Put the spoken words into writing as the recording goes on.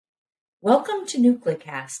Welcome to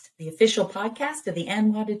NucleCast, the official podcast of the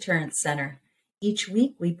ANWA Deterrence Center. Each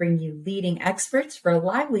week, we bring you leading experts for a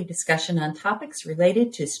lively discussion on topics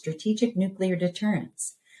related to strategic nuclear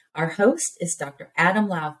deterrence. Our host is Dr. Adam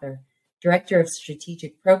Lowther, Director of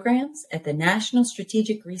Strategic Programs at the National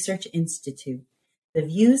Strategic Research Institute. The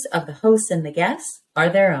views of the hosts and the guests are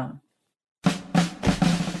their own.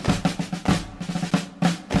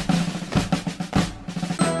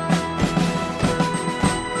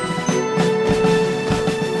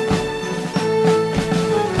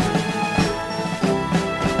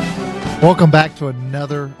 Welcome back to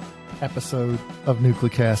another episode of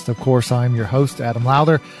NucleCast. Of course, I'm your host, Adam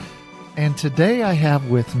Lowther, and today I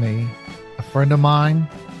have with me a friend of mine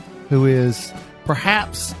who is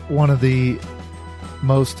perhaps one of the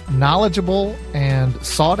most knowledgeable and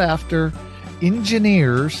sought-after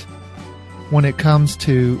engineers when it comes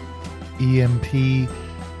to EMP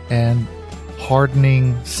and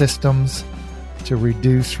hardening systems to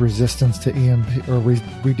reduce resistance to EMP or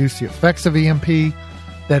reduce the effects of EMP.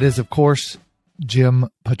 That is, of course, Jim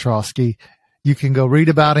Petrosky. You can go read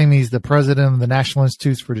about him. He's the president of the National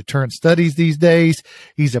Institute for Deterrence Studies these days.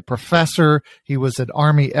 He's a professor. He was at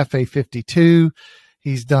Army FA-52.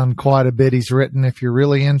 He's done quite a bit. He's written, if you're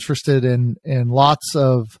really interested in lots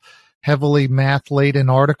of heavily math-laden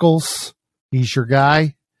articles, he's your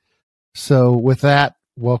guy. So with that,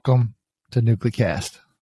 welcome to NucleCast.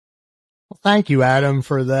 Well, thank you, Adam,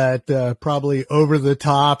 for that probably over the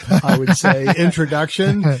top, I would say,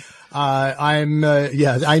 introduction. I'm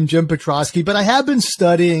Jim Petrosky, but I have been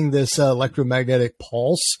studying this electromagnetic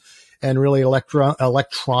pulse and really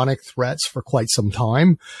electronic threats for quite some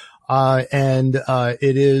time.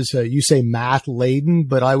 It is, you say math laden,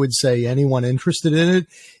 but I would say anyone interested in it,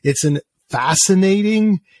 it's a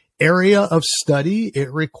fascinating area of study. It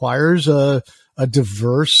requires a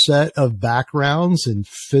diverse set of backgrounds in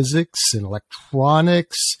physics and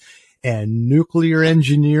electronics and nuclear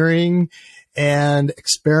engineering and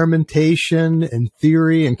experimentation and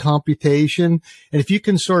theory and computation. And if you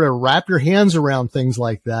can sort of wrap your hands around things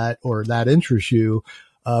like that, or that interests you,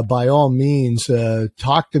 by all means,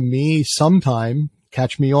 talk to me sometime,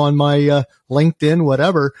 catch me on my LinkedIn,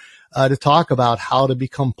 whatever, to talk about how to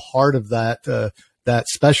become part of that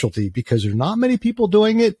specialty, because there's not many people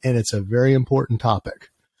doing it, and it's a very important topic.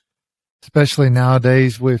 Especially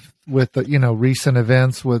nowadays with the, recent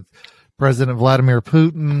events with President Vladimir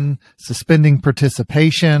Putin suspending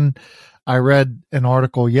participation. I read an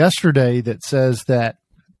article yesterday that says that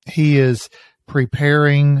he is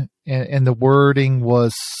preparing, and the wording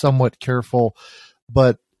was somewhat careful,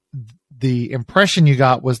 but the impression you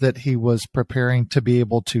got was that he was preparing to be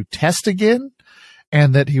able to test again,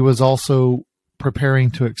 and that he was also preparing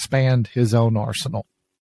to expand his own arsenal.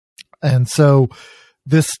 And so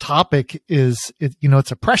this topic is,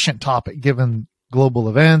 it's a prescient topic given global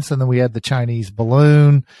events. And then we had the Chinese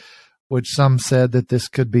balloon, which some said that this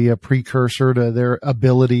could be a precursor to their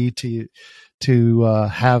ability to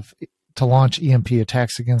launch EMP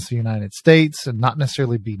attacks against the United States, and not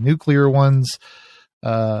necessarily be nuclear ones.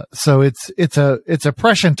 So it's a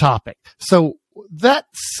prescient topic. So that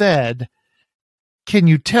said, can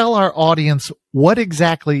you tell our audience what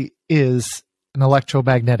exactly is an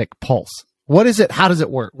electromagnetic pulse? What is it? How does it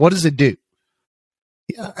work? What does it do?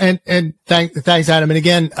 Yeah, and thanks, Adam. And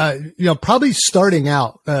again, probably starting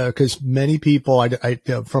out, because many people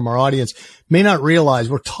from our audience may not realize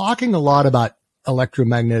we're talking a lot about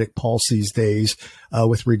electromagnetic pulse these days,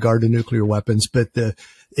 with regard to nuclear weapons, but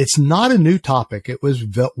it's not a new topic. It was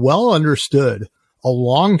well understood a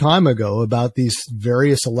long time ago about these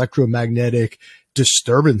various electromagnetic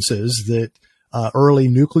disturbances that early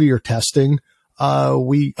nuclear testing,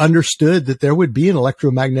 we understood that there would be an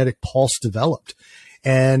electromagnetic pulse developed.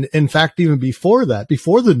 And in fact, even before that,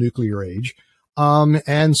 before the nuclear age,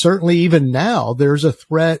 and certainly even now, there's a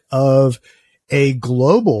threat of a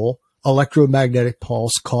global electromagnetic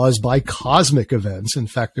pulse caused by cosmic events. In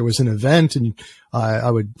fact, there was an event, and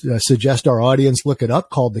I would suggest our audience look it up,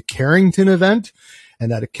 called the Carrington event.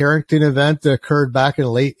 And that Carrington event occurred back in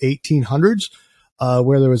the late 1800s.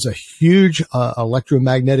 Where there was a huge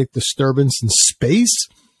electromagnetic disturbance in space.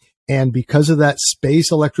 And because of that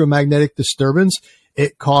space electromagnetic disturbance,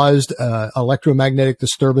 it caused electromagnetic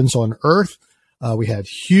disturbance on Earth. We had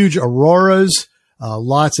huge auroras,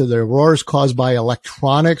 lots of the auroras caused by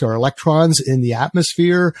electronics or electrons in the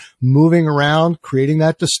atmosphere moving around, creating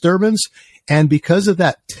that disturbance. And because of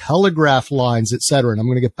that, telegraph lines, et cetera, and I'm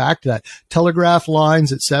going to get back to that, telegraph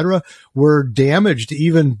lines, et cetera, were damaged,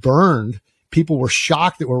 even burned. People were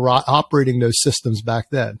shocked that we're operating those systems back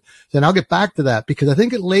then. Then I'll get back to that, because I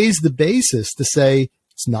think it lays the basis to say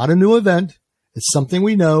it's not a new event. It's something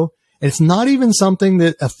we know, And it's not even something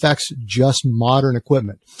that affects just modern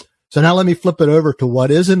equipment. So now let me flip it over to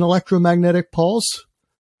what is an electromagnetic pulse.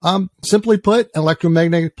 Simply put,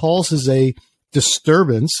 electromagnetic pulse is a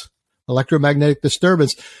disturbance, electromagnetic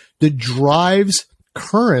disturbance that drives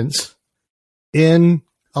currents in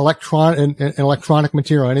electronic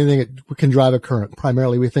material, anything that can drive a current.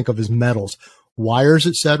 Primarily we think of as metals, wires,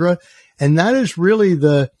 etc. And that is really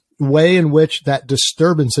the way in which that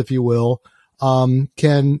disturbance, if you will,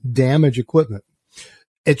 can damage equipment.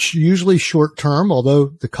 It's usually short term, although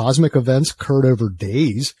the cosmic events occurred over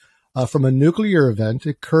days. From a nuclear event,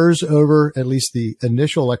 it occurs over, at least the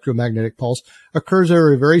initial electromagnetic pulse, occurs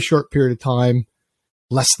over a very short period of time,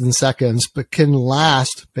 less than seconds, but can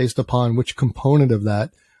last, based upon which component of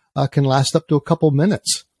that, can last up to a couple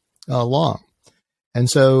minutes long. And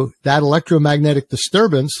so that electromagnetic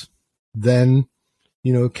disturbance then,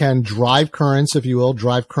 can drive currents, if you will,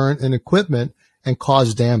 drive current in equipment and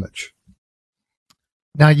cause damage.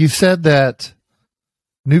 Now, you said that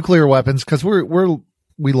nuclear weapons, because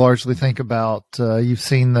we largely think about, you've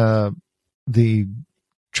seen the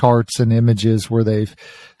charts and images where they've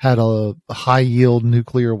had a high yield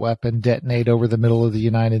nuclear weapon detonate over the middle of the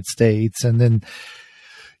United States. And then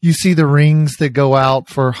you see the rings that go out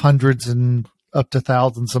for hundreds and up to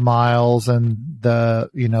thousands of miles. And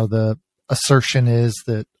the assertion is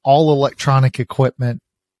that all electronic equipment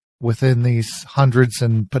within these hundreds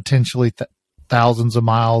and potentially thousands of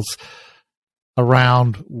miles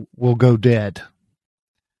around will go dead.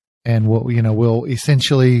 And we'll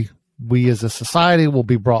essentially, we as a society will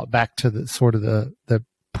be brought back to the sort of the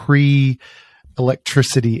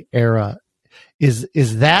pre-electricity era.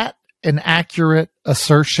 Is that an accurate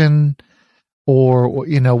assertion, or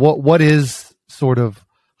what is sort of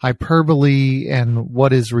hyperbole and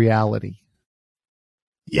what is reality?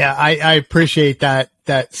 Yeah, I appreciate that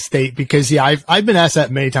state, because I've been asked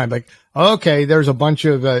that many times. Like, okay, there's a bunch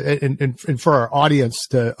of and for our audience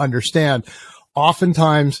to understand,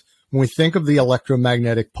 oftentimes when we think of the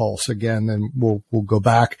electromagnetic pulse, again, and we'll go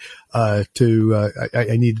back to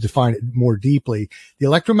I need to define it more deeply. The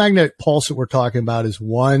electromagnetic pulse that we're talking about is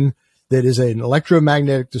one that is an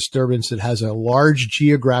electromagnetic disturbance that has a large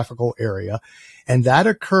geographical area, and that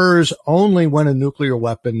occurs only when a nuclear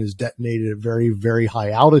weapon is detonated at very, very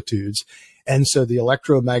high altitudes. And so the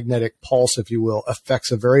electromagnetic pulse, if you will,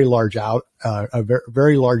 affects a very large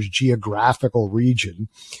very large geographical region.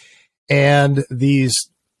 And these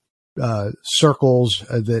circles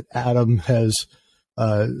that Adam has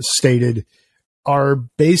stated are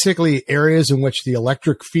basically areas in which the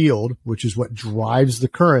electric field, which is what drives the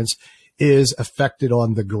currents, is affected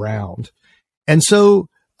on the ground. And so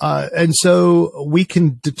we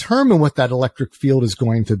can determine what that electric field is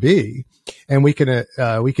going to be, and we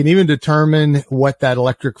can even determine what that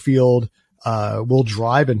electric field will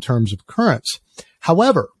drive in terms of currents.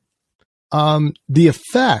 However, the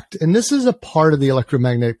effect, and this is a part of the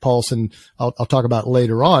electromagnetic pulse, and I'll talk about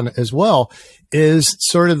later on as well, is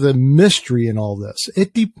sort of the mystery in all this.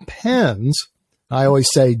 It depends. I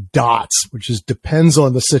always say dots, which is depends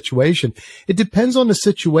on the situation. It depends on the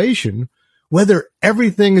situation whether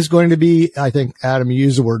everything is going to be, I think, Adam, you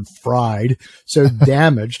used the word fried, so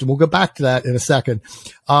damaged, and we'll go back to that in a second.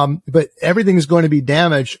 But everything is going to be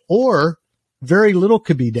damaged, or very little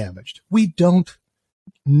could be damaged. We don't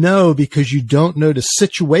know, because you don't know the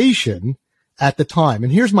situation at the time.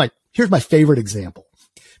 And here's my favorite example.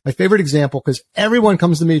 My favorite example, because everyone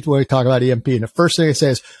comes to me when we talk about EMP, and the first thing they say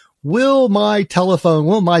is, will my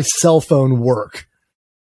cell phone work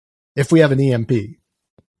if we have an EMP?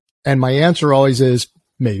 And my answer always is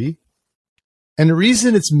maybe. And the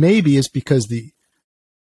reason it's maybe is because the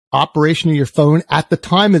operation of your phone at the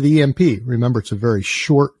time of the EMP, remember, it's a very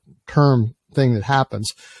short term thing that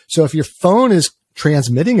happens. So if your phone is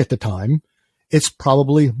transmitting at the time, it's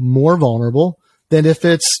probably more vulnerable than if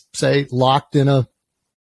it's, say, locked in a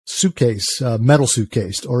suitcase, metal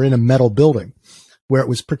suitcase, or in a metal building where it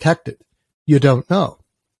was protected. You don't know.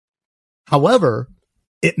 However,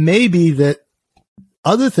 it may be that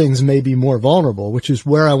other things may be more vulnerable, which is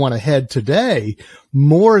where I want to head today.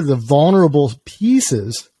 More the vulnerable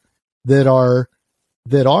pieces that are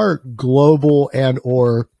global and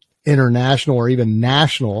or international or even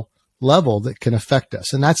national level that can affect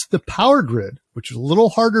us. And that's the power grid, which is a little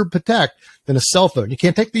harder to protect than a cell phone. You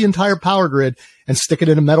can't take the entire power grid and stick it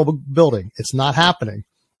in a metal building. It's not happening,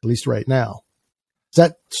 at least right now. Does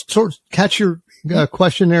that sort of catch your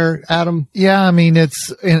question there, Adam? Yeah, I mean, it's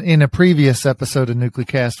in a previous episode of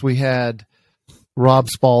Nuclecast, we had Rob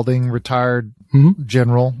Spalding, retired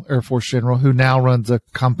general, Air Force general, who now runs a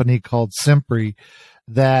company called Simpri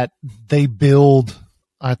that they build.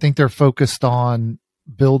 I think they're focused on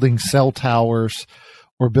building cell towers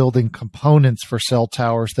or building components for cell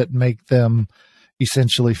towers that make them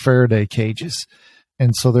essentially Faraday cages.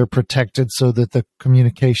 And so they're protected so that the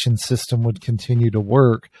communication system would continue to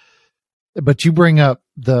work. But you bring up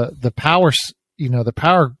the power, the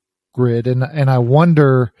power grid. And I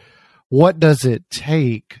wonder, what does it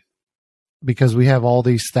take? Because we have all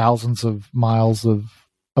these thousands of miles of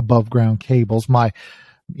above ground cables.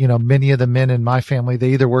 Many of the men in my family,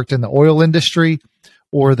 they either worked in the oil industry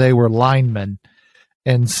or they were linemen.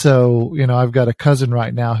 And so, I've got a cousin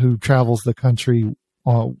right now who travels the country,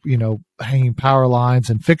 hanging power lines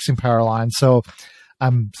and fixing power lines. So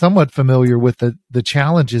I'm somewhat familiar with the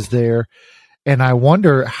challenges there. And I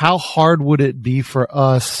wonder, how hard would it be for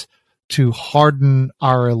us to harden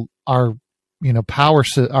our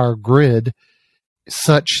our grid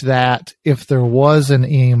such that if there was an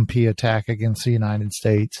EMP attack against the United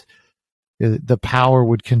States, the power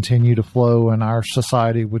would continue to flow and our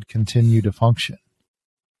society would continue to function?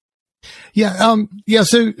 So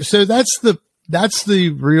that's the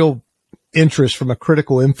real interest from a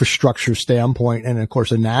critical infrastructure standpoint, and of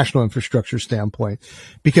course a national infrastructure standpoint,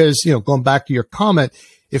 because, going back to your comment,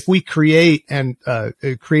 if we create a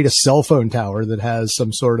cell phone tower that has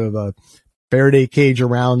some sort of a Faraday cage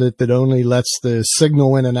around it that only lets the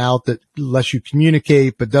signal in and out, that lets you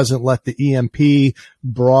communicate, but doesn't let the EMP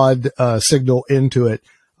broad signal into it,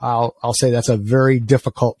 I'll say that's a very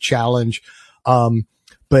difficult challenge.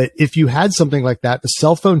 But if you had something like that, the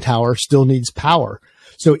cell phone tower still needs power.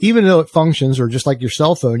 So even though it functions, or just like your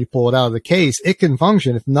cell phone, you pull it out of the case, it can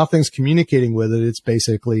function. If nothing's communicating with it, it's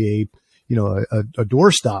basically a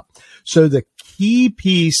doorstop. So the key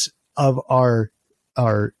piece of our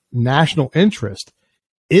national interest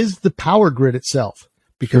is the power grid itself,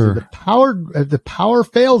 because if the power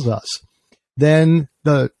fails us, then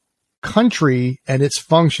the country and its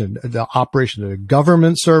function, the operation of the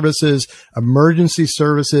government services, emergency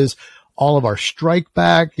services, all of our strike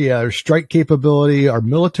capability, our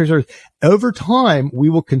military service, over time, we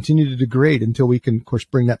will continue to degrade until we can, of course,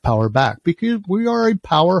 bring that power back, because we are a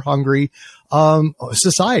power hungry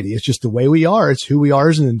society. It's just the way we are. It's who we are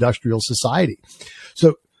as an industrial society.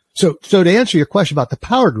 So to answer your question about the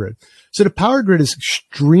power grid, so the power grid is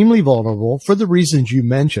extremely vulnerable for the reasons you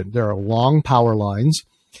mentioned. There are long power lines,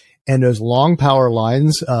 and those long power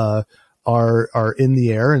lines are in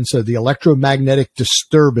the air. And so the electromagnetic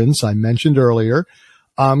disturbance I mentioned earlier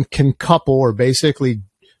can couple, or basically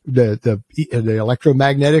the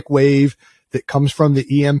electromagnetic wave that comes from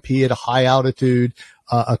the EMP at a high altitude,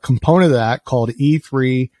 a component of that called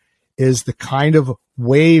E3 is the kind of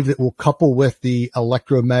wave that will couple with the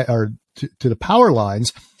to the power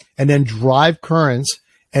lines and then drive currents.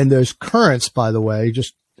 And those currents, by the way,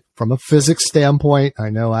 just from a physics standpoint, I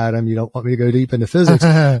know, Adam, you don't want me to go deep into physics,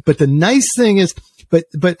 but the nice thing is,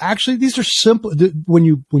 but actually these are simple. When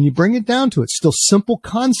you bring it down to it, still simple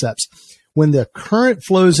concepts. When the current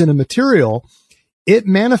flows in a material, it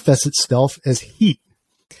manifests itself as heat.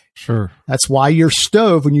 Sure. That's why your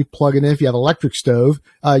stove, when you plug it in, if you have an electric stove,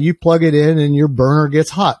 you plug it in and your burner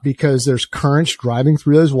gets hot, because there's currents driving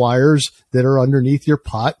through those wires that are underneath your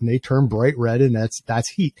pot, and they turn bright red, and that's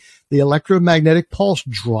heat. The electromagnetic pulse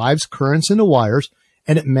drives currents into wires,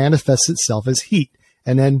 and it manifests itself as heat.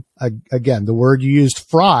 And then again, the word you used,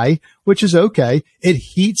 fry, which is okay. It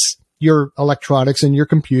heats your electronics in your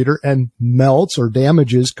computer and melts or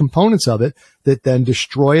damages components of it that then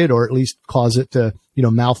destroy it, or at least cause it to,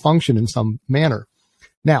 malfunction in some manner.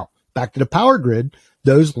 Now, back to the power grid,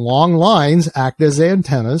 those long lines act as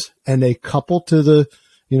antennas, and they couple to the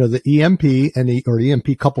EMP, and the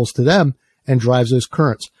EMP couples to them and drives those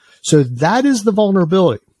currents. So that is the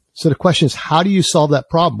vulnerability. So the question is, how do you solve that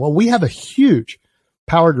problem? Well, we have a huge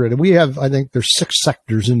power grid, and we have, I think there's 6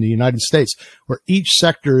 sectors in the United States, where each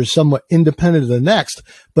sector is somewhat independent of the next,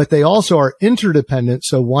 but they also are interdependent.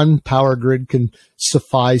 So one power grid can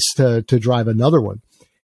suffice to drive another one.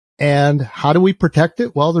 And how do we protect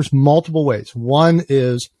it? Well, there's multiple ways. One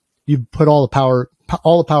is you put all the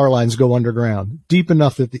power lines go underground, deep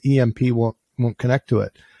enough that the EMP won't connect to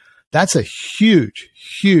it. That's a huge,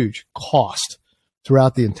 huge cost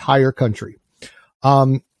throughout the entire country.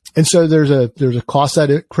 And so there's a cost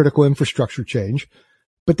at critical infrastructure change,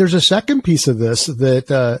 but there's a second piece of this that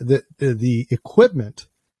the equipment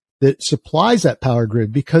that supplies that power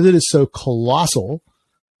grid, because it is so colossal,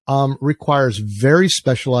 requires very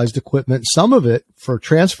specialized equipment. Some of it for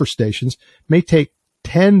transfer stations may take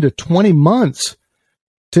 10 to 20 months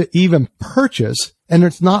to even purchase, and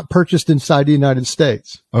it's not purchased inside the United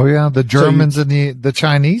States. Oh yeah, the Germans and the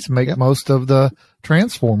Chinese make most of the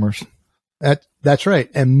transformers. That's right.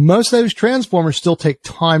 And most of those transformers still take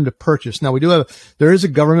time to purchase. Now there is a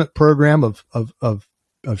government program of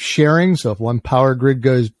sharing. So if one power grid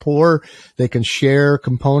goes poor, they can share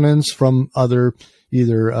components from other,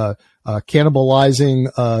 either,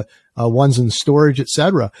 cannibalizing, ones in storage, et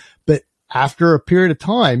cetera. But after a period of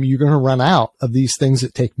time, you're going to run out of these things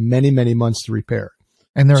that take many, many months to repair.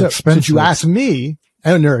 And they're expensive. So you ask me,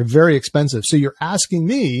 and they're very expensive. So you're asking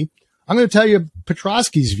me, I'm going to tell you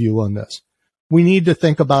Petrosky's view on this. We need to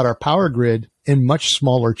think about our power grid in much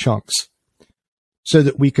smaller chunks so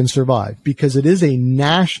that we can survive, because it is a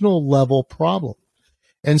national level problem.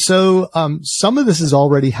 And so some of this is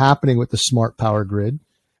already happening with the smart power grid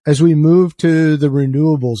as we move to the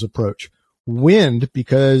renewables approach. Wind,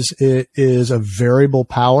 because it is a variable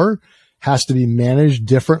power, has to be managed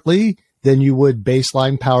differently than you would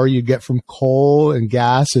baseline power you get from coal and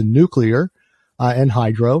gas and nuclear and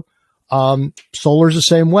hydro. Solar's the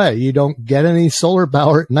same way. You don't get any solar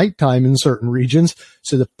power at nighttime in certain regions.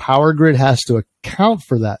 So the power grid has to account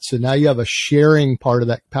for that. So now you have a sharing part of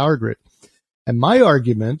that power grid. And my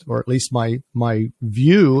argument, or at least my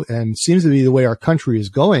view, and seems to be the way our country is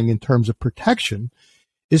going in terms of protection,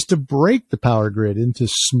 is to break the power grid into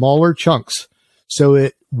smaller chunks. So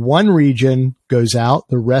one region goes out,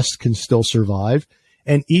 the rest can still survive,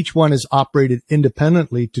 and each one is operated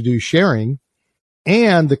independently to do sharing.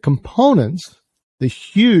 And the components, the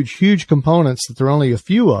huge components that there are only a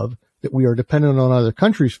few of that we are dependent on other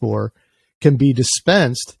countries for, can be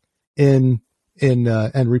dispensed and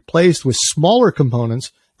replaced with smaller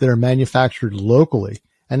components that are manufactured locally.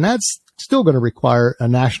 And that's still going to require a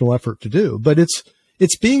national effort to do, but it's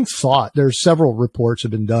being thought. There's several reports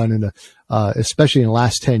have been done especially in the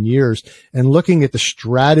last 10 years, and looking at the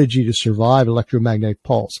strategy to survive electromagnetic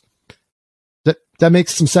pulse. That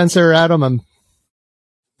makes some sense there, Adam?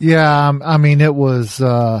 Yeah. I mean, it was,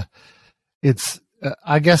 I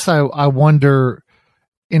guess I wonder,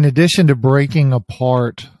 in addition to breaking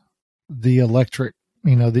apart the electric,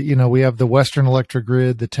 we have the Western electric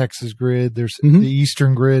grid, the Texas grid, there's the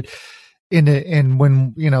Eastern grid. And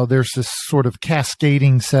when, there's this sort of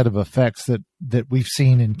cascading set of effects that we've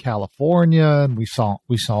seen in California, and we saw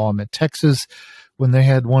them in Texas when they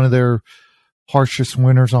had one of their harshest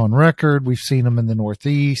winters on record. We've seen them in the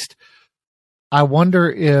Northeast. I wonder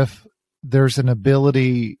if there's an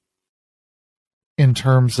ability in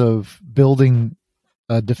terms of building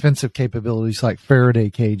defensive capabilities like Faraday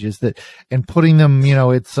cages and putting them,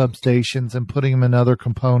 at substations and putting them in other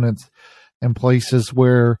components and places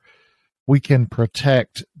where we can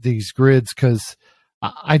protect these grids. Cause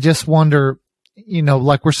I just wonder,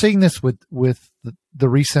 like we're seeing this with the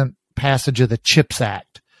recent passage of the CHIPS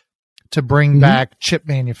Act to bring back chip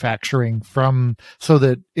manufacturing so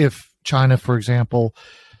that if China, for example,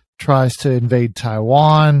 tries to invade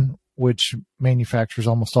Taiwan, which manufactures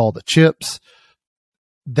almost all the chips,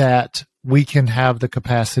 that we can have the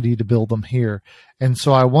capacity to build them here. And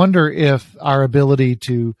so I wonder if our ability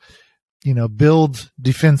to, build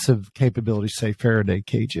defensive capabilities, say Faraday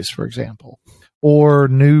cages, for example, or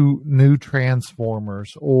new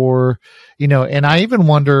transformers, or, and I even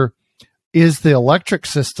wonder, is the electric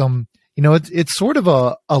system, it's sort of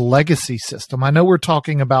a legacy system. I know we're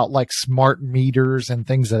talking about like smart meters and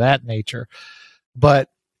things of that nature, but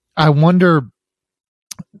I wonder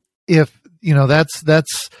if,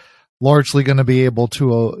 that's largely going to be able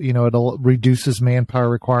to, it reduces manpower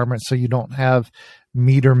requirements. So you don't have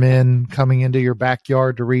meter men coming into your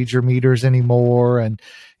backyard to read your meters anymore. And,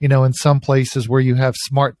 in some places where you have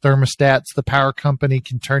smart thermostats, the power company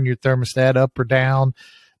can turn your thermostat up or down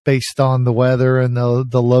based on the weather and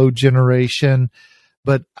the load generation.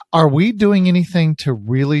 But are we doing anything to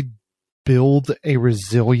really build a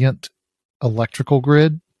resilient electrical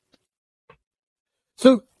grid?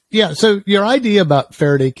 So your idea about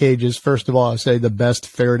Faraday cages, first of all, I say the best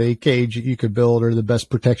Faraday cage that you could build, or the best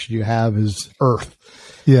protection you have, is earth.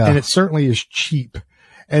 Yeah. And it certainly is cheap.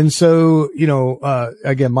 And so,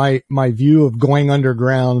 again, my view of going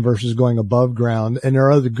underground versus going above ground, and there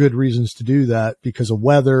are other good reasons to do that because of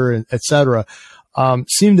weather and et cetera,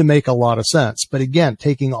 seem to make a lot of sense. But again,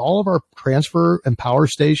 taking all of our transfer and power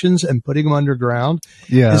stations and putting them underground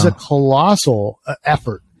is a colossal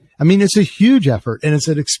effort. I mean, it's a huge effort, and it's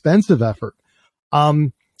an expensive effort.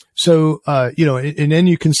 And then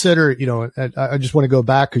you consider, I just want to go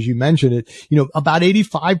back because you mentioned it, about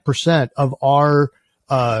 85% of our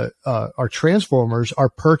transformers are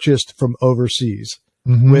purchased from overseas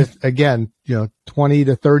with, again, 20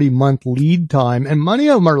 to 30 month lead time, and many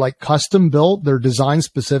of them are like custom built. They're designed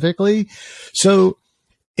specifically. So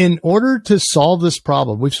in order to solve this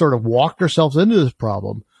problem, we've sort of walked ourselves into this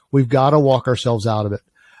problem. We've got to walk ourselves out of it.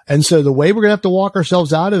 And so the way we're going to have to walk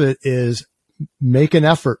ourselves out of it is make an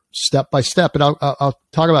effort step by step. And I'll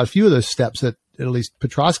talk about a few of those steps that at least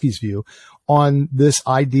Petrosky's view on this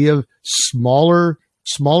idea of smaller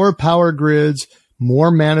power grids,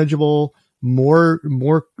 more manageable, more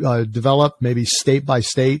developed, maybe state by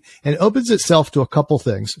state, and it opens itself to a couple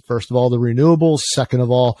things. First of all, the renewables. Second of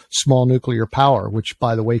all, small nuclear power, which,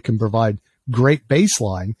 by the way, can provide great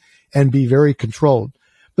baseline and be very controlled.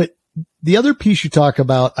 But the other piece you talk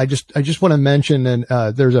about, I just want to mention, and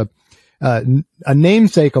there's a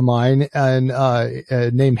namesake of mine, and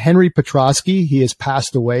named Henry Petrosky. He has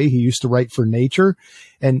passed away. He used to write for Nature,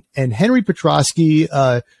 and Henry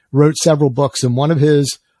Petrosky wrote several books, and one of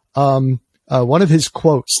his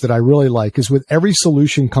quotes that I really like is, "With every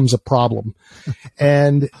solution comes a problem."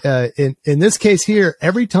 And in this case here,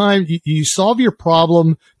 every time you solve your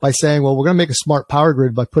problem by saying, well, we're going to make a smart power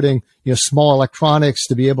grid by putting, small electronics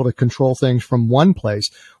to be able to control things from one place.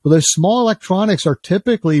 Well, those small electronics are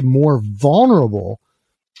typically more vulnerable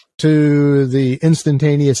to the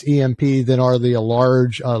instantaneous EMP than are the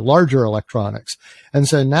larger electronics. And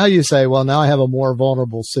so now you say, well, now I have a more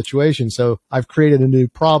vulnerable situation. So I've created a new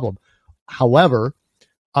problem. However,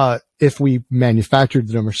 if we manufactured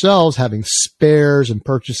them ourselves, having spares and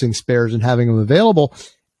purchasing spares and having them available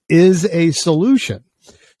is a solution.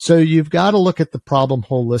 So you've got to look at the problem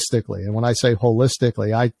holistically. And when I say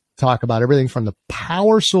holistically, I talk about everything from the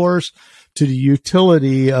power source to the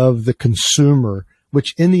utility of the consumer,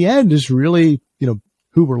 which in the end is really,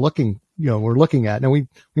 who we're looking at. Now we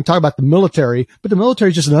can talk about the military, but the military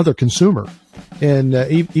is just another consumer. And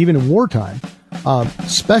even in wartime,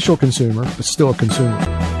 special consumer, but still a consumer.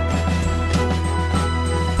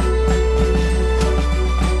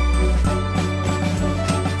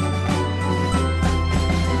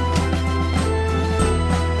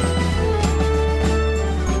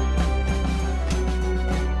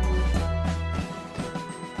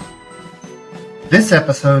 This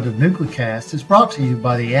episode of Nuclecast is brought to you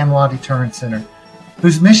by the ANWA Deterrence Center,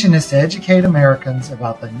 whose mission is to educate Americans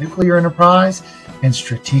about the nuclear enterprise and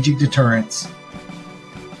strategic deterrence.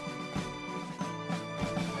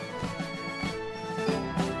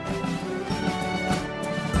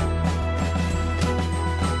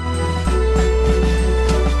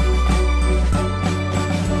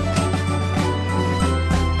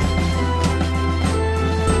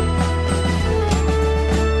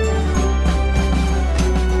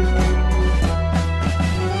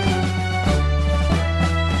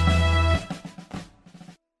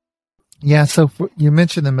 Yeah, so you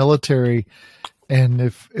mentioned the military, and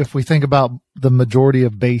if we think about the majority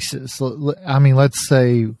of bases, I mean, let's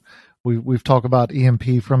say we've talked about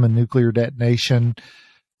EMP from a nuclear detonation,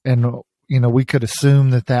 and we could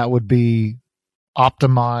assume that would be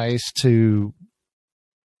optimized to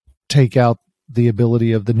take out the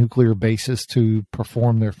ability of the nuclear bases to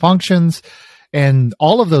perform their functions, and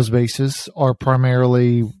all of those bases are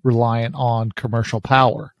primarily reliant on commercial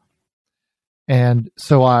power. And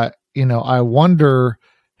so I wonder,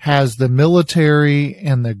 has the military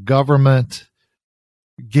and the government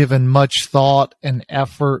given much thought and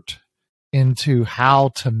effort into how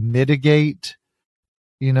to mitigate,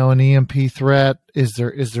 an EMP threat? Is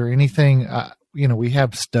there anything, we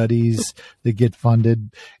have studies that get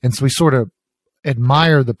funded, and so we sort of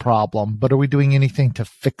admire the problem, but are we doing anything to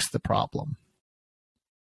fix the problem?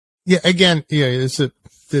 Yeah, again,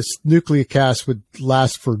 this Nucleacast would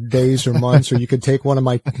last for days or months, or you could take one of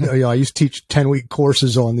my, I used to teach 10-week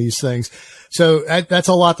courses on these things. So that's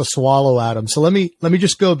a lot to swallow, Adam. So let me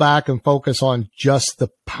just go back and focus on just the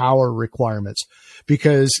power requirements,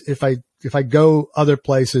 because if I go other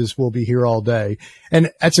places, we'll be here all day.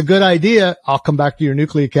 And that's a good idea. I'll come back to your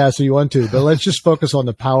Nucleacast if you want to, but let's just focus on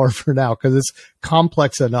the power for now, because it's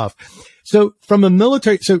complex enough. So from a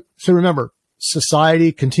military, so remember,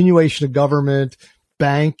 society, continuation of government,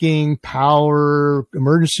 banking, power,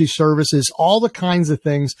 emergency services, all the kinds of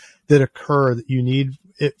things that occur that you need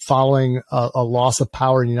it following a loss of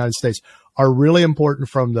power in the United States are really important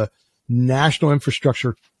from the national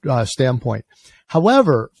infrastructure standpoint.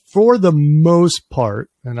 However, for the most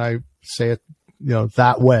part, and I say it,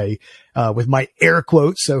 that way, with my air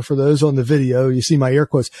quotes. So for those on the video, you see my air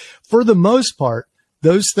quotes. For the most part,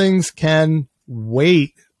 those things can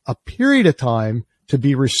wait a period of time to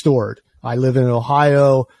be restored. I live in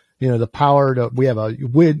Ohio, the power we have a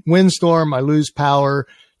windstorm. I lose power.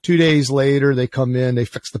 2 days later, they come in, they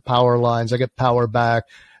fix the power lines. I get power back.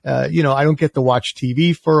 I don't get to watch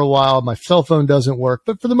TV for a while. My cell phone doesn't work,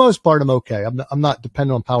 but for the most part, I'm okay. I'm not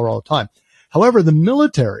dependent on power all the time. However, the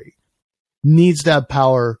military needs to have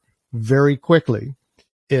power very quickly.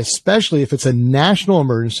 especially if it's a national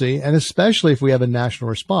emergency and especially if we have a national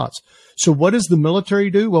response. So what does the military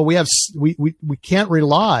do? Well, we can't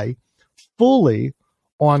rely fully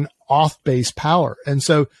on off-base power. And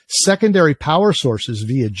so secondary power sources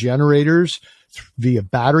via generators, via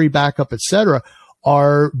battery backup, et cetera,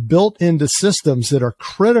 are built into systems that are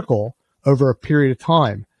critical over a period of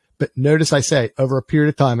time. But notice I say over a period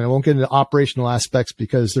of time, and I won't get into operational aspects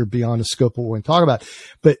because they're beyond the scope of what we talk about.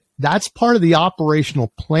 But that's part of the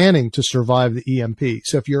operational planning to survive the EMP.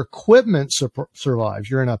 So if your equipment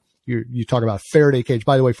survives, you talk about Faraday cage.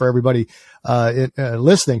 By the way, for everybody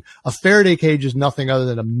listening, a Faraday cage is nothing other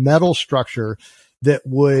than a metal structure that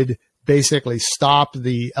would basically stop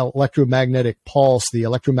the electromagnetic pulse, the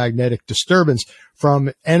electromagnetic disturbance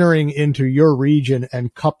from entering into your region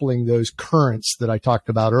and coupling those currents that I talked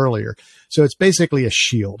about earlier. So it's basically a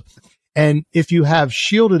shield. And if you have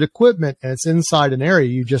shielded equipment and it's inside an area,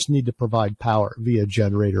 you just need to provide power via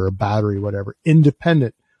generator or battery, whatever,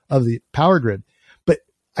 independent of the power grid. But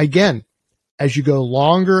again, as you go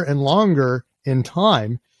longer and longer in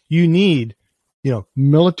time, you need,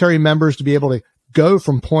 military members to be able to go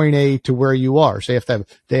from point A to where you are. So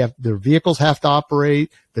their vehicles have to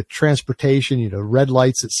operate, the transportation, red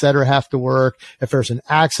lights, et cetera, have to work. If there's an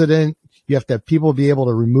accident, you have to have people be able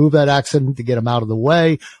to remove that accident to get them out of the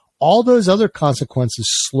way. All those other consequences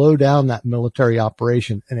slow down that military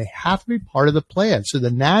operation, and they have to be part of the plan. So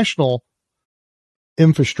the national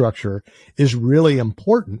infrastructure is really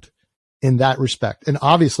important in that respect. And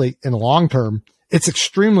obviously, in the long term, it's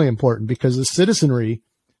extremely important because the citizenry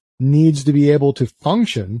needs to be able to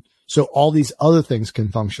function so all these other things can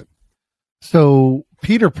function. So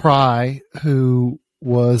Peter Pry, who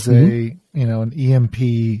was an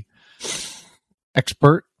EMP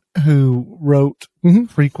expert who wrote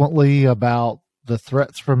frequently about the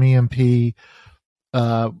threats from EMP,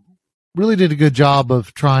 really did a good job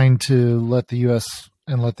of trying to let the U.S.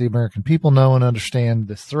 and let the American people know and understand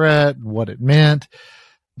this threat and what it meant.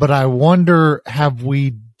 But I wonder, have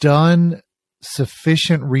we done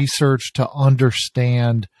sufficient research to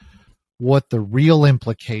understand what the real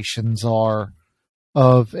implications are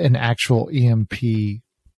of an actual EMP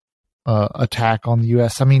attack on the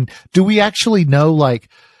U.S.? I mean, do we actually know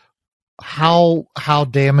how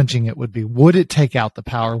damaging it would be? Would it take out the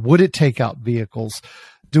power? Would it take out vehicles?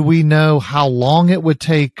 Do we know how long it would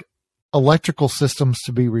take electrical systems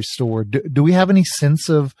to be restored? Do we have any sense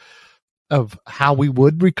of how we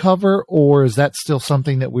would recover, or is that still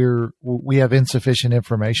something that we have insufficient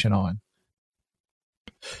information on?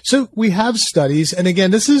 So we have studies, and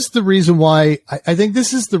again, this is the reason why I think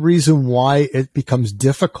this is the reason why it becomes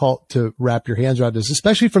difficult to wrap your hands around this,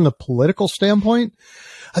 especially from the political standpoint.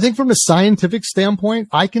 I think from a scientific standpoint,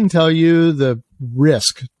 I can tell you the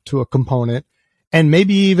risk to a component and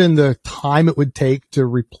maybe even the time it would take to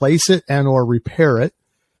replace it and or repair it.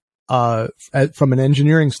 From an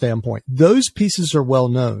engineering standpoint, those pieces are well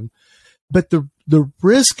known, but the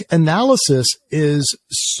risk analysis is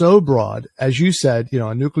so broad. As you said,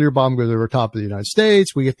 a nuclear bomb goes over top of the United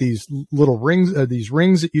States. We get these little rings, these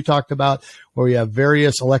rings that you talked about, where we have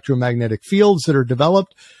various electromagnetic fields that are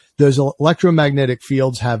developed. Those electromagnetic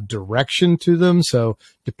fields have direction to them. So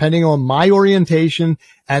depending on my orientation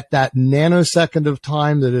at that nanosecond of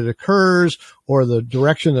time that it occurs, or the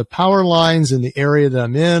direction of power lines in the area that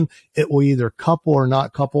I'm in, it will either couple or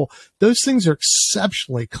not couple. Those things are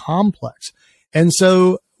exceptionally complex. And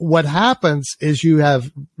so what happens is you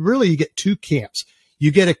get two camps.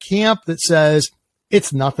 You get a camp that says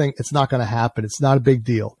it's nothing, it's not going to happen, it's not a big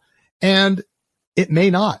deal. And it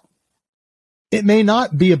may not. It may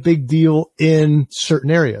not be a big deal in certain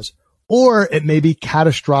areas, or it may be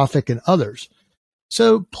catastrophic in others.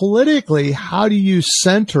 So politically, how do you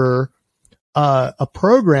center a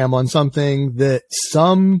program on something that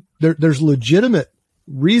there's legitimate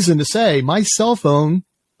reason to say my cell phone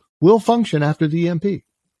will function after the EMP?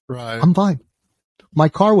 Right. I'm fine. My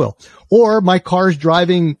car will. Or my car's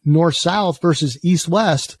driving north-south versus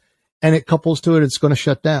east-west, and it couples to it, it's going to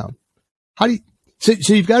shut down.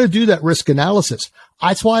 So you've got to do that risk analysis.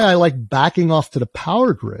 That's why I like backing off to the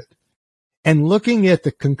power grid and looking at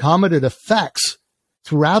the concomitant effects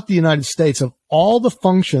throughout the United States of all the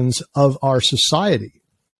functions of our society.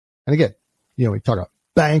 And again, we talk about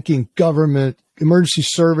banking, government, emergency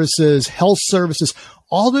services, health services.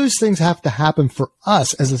 All those things have to happen for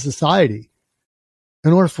us as a society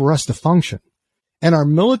in order for us to function. And our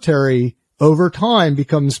military over time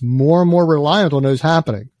becomes more and more reliant on those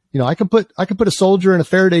happening. I can put a soldier in a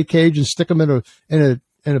Faraday cage and stick him in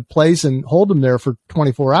a place and hold him there for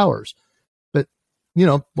 24 hours. But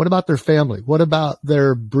what about their family? What about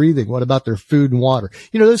their breathing? What about their food and water?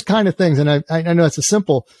 Those kind of things. And I know it's a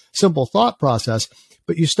simple thought process,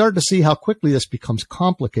 but you start to see how quickly this becomes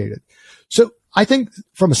complicated. So I think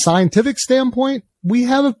from a scientific standpoint, we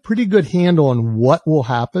have a pretty good handle on what will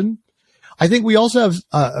happen. I think we also have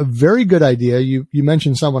a very good idea. You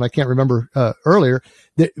mentioned someone I can't remember earlier,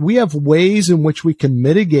 that we have ways in which we can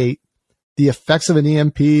mitigate the effects of an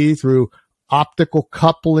EMP through optical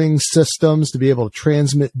coupling systems to be able to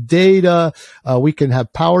transmit data. We can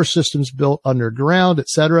have power systems built underground, et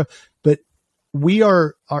cetera. But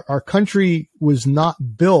our country was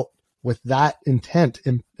not built with that intent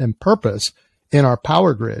and purpose in our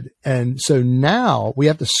power grid. And so now we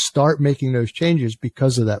have to start making those changes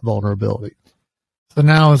because of that vulnerability. So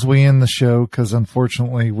now as we end the show, because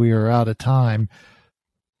unfortunately we are out of time,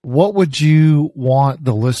 what would you want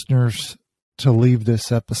the listeners to leave this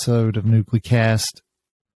episode of NucleCast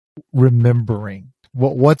remembering?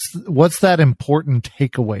 What's that important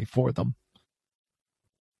takeaway for them?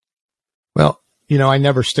 Well, I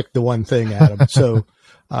never stick to one thing, Adam. So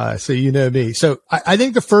me. So I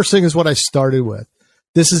think the first thing is what I started with.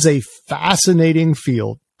 This is a fascinating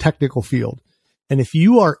field, technical field. And if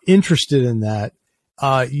you are interested in that,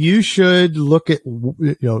 you should look at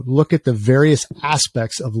the various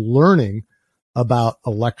aspects of learning about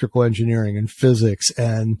electrical engineering and physics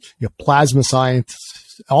and plasma science,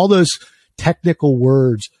 all those technical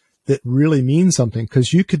words that really mean something,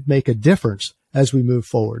 because you could make a difference as we move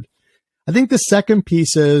forward. I think the second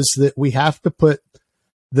piece is that we have to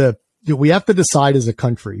decide as a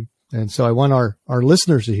country. And so I want our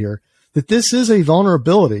listeners to hear that this is a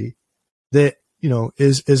vulnerability that,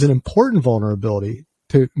 is an important vulnerability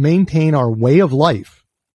to maintain our way of life.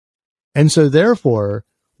 And so therefore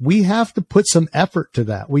we have to put some effort to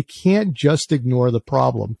that. We can't just ignore the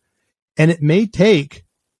problem. And it may take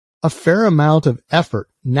a fair amount of effort,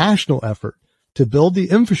 national effort, to build the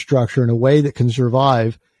infrastructure in a way that can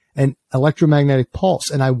survive an electromagnetic pulse.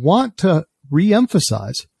 And I want to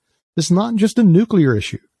reemphasize, this is not just a nuclear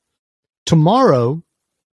issue. Tomorrow,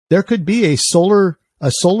 there could be a solar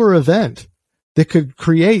event that could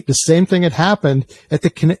create the same thing that happened at the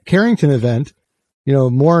Carrington event,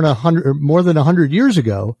 more than 100 years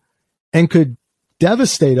ago, and could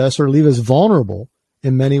devastate us or leave us vulnerable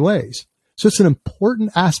in many ways. So it's an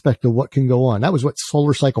important aspect of what can go on. That was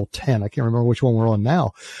solar cycle 10. I can't remember which one we're on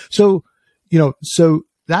now. So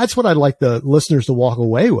that's what I'd like the listeners to walk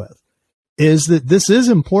away with, is that this is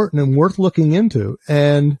important and worth looking into,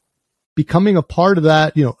 and becoming a part of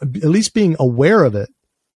that, at least being aware of it,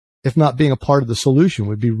 if not being a part of the solution,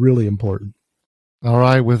 would be really important. All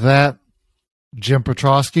right. With that, Jim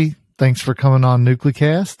Petrosky, thanks for coming on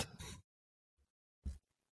NucleCast.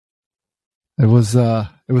 It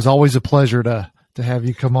was always a pleasure to have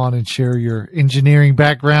you come on and share your engineering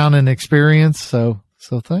background and experience. So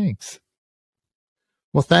thanks.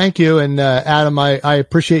 Well, thank you. And Adam, I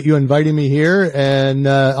appreciate you inviting me here. And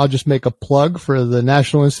I'll just make a plug for the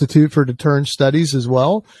National Institute for Deterrence Studies as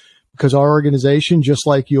well, because our organization, just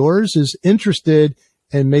like yours, is interested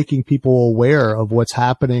in making people aware of what's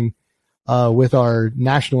happening with our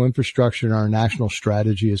national infrastructure and our national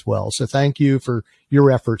strategy as well. So thank you for your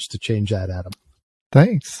efforts to change that, Adam.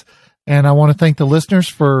 Thanks. And I want to thank the listeners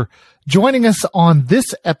for joining us on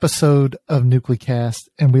this episode of NucleCast,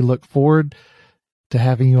 and we look forward to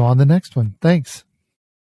having you on the next one. Thanks.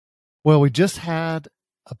 Well, we just had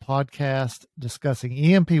a podcast discussing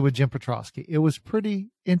EMP with Jim Petrosky. It was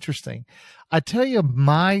pretty interesting. I tell you,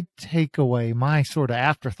 my takeaway, my sort of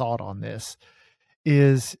afterthought on this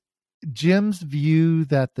is Jim's view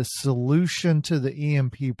that the solution to the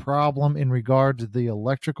EMP problem in regard to the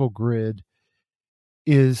electrical grid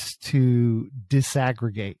is to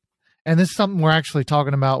disaggregate. And this is something we're actually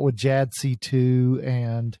talking about with JADC2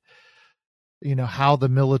 and, how the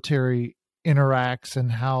military interacts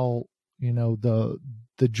and how,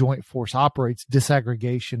 the joint force operates.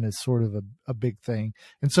 Disaggregation is sort of a big thing.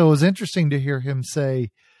 And so it was interesting to hear him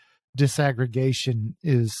say disaggregation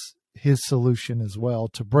is his solution as well,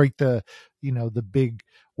 to break the big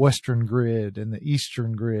Western grid and the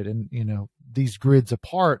Eastern grid and, these grids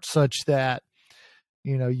apart such that,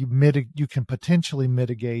 you can potentially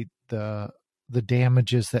mitigate the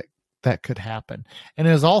damages that could happen. And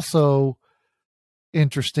it was also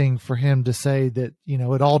interesting for him to say that,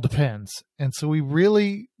 it all depends. And so we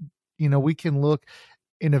really, we can look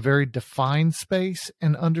in a very defined space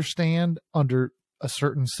and understand under a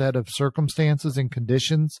certain set of circumstances and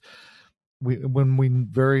conditions. When we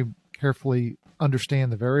very carefully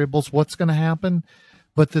understand the variables, what's going to happen,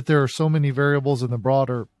 but that there are so many variables in the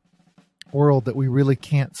broader world that we really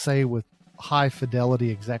can't say with high fidelity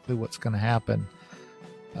exactly what's going to happen.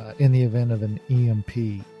 in the event of an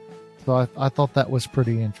EMP. So I thought that was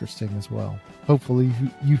pretty interesting as well. Hopefully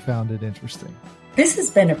you found it interesting. This has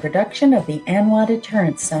been a production of the ANWA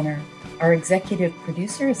Deterrence Center. Our executive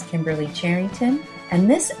producer is Kimberly Charrington, and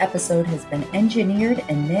this episode has been engineered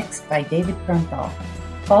and mixed by David Krumthal.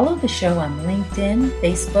 Follow the show on LinkedIn,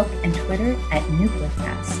 Facebook, and Twitter at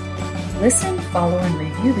Nuclearcast. Listen, follow, and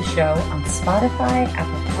review the show on Spotify,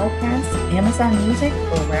 Apple Podcasts, Amazon Music,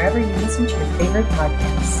 or wherever you listen to your favorite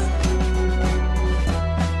podcasts.